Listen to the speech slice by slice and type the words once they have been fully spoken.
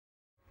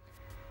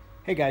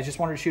Hey guys, just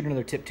wanted to shoot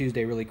another Tip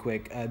Tuesday really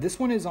quick. This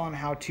one is on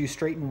how to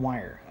straighten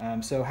wire.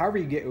 So however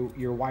you get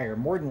your wire,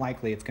 more than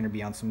likely it's going to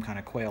be on some kind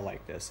of coil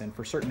like this. And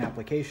for certain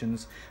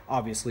applications,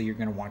 obviously you're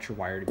going to want your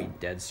wire to be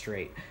dead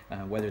straight,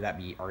 whether that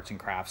be arts and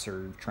crafts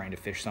or trying to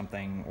fish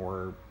something,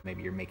 or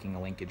maybe you're making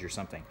a linkage or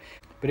something.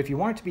 But if you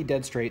want it to be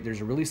dead straight,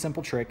 there's a really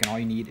simple trick, and all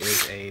you need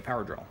is a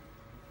power drill.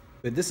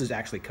 But this is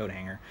actually coat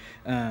hanger.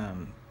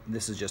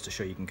 This is just to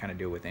show you can kind of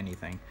do it with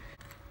anything.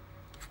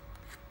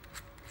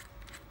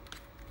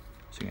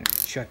 So you're going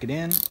to chuck it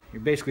in.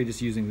 You're basically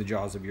just using the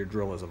jaws of your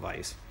drill as a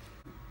vise.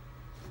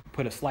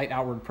 Put a slight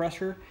outward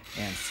pressure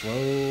and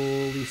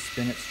slowly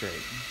spin it straight.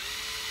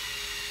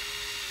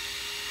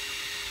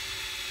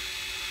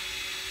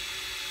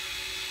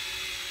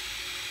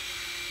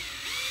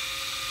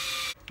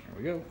 There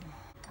we go.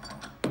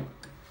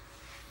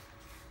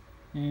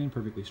 And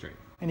perfectly straight.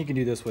 And you can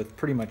do this with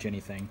pretty much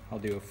anything. I'll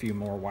do a few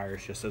more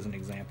wires just as an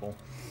example.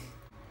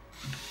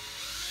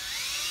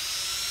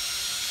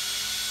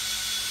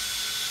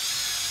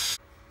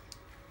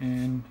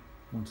 And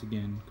once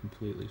again,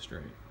 completely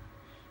straight.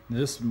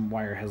 This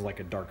wire has like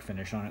a dark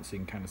finish on it, so you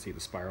can kind of see the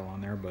spiral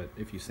on there, but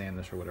if you sand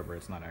this or whatever,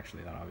 it's not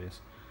actually that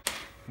obvious.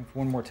 And for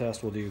one more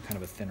test, we'll do kind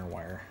of a thinner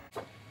wire.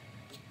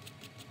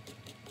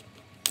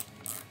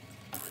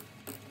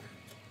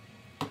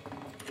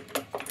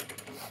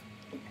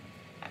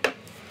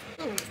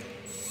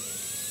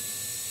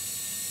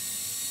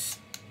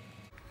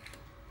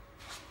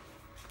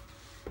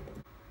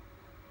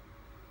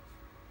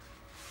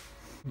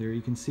 There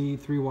you can see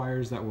 3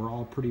 wires that were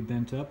all pretty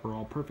bent up are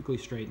all perfectly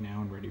straight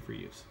now and ready for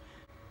use.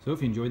 So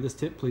if you enjoyed this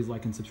tip, please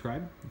like and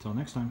subscribe. Until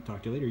next time,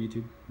 talk to you later,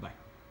 YouTube. Bye.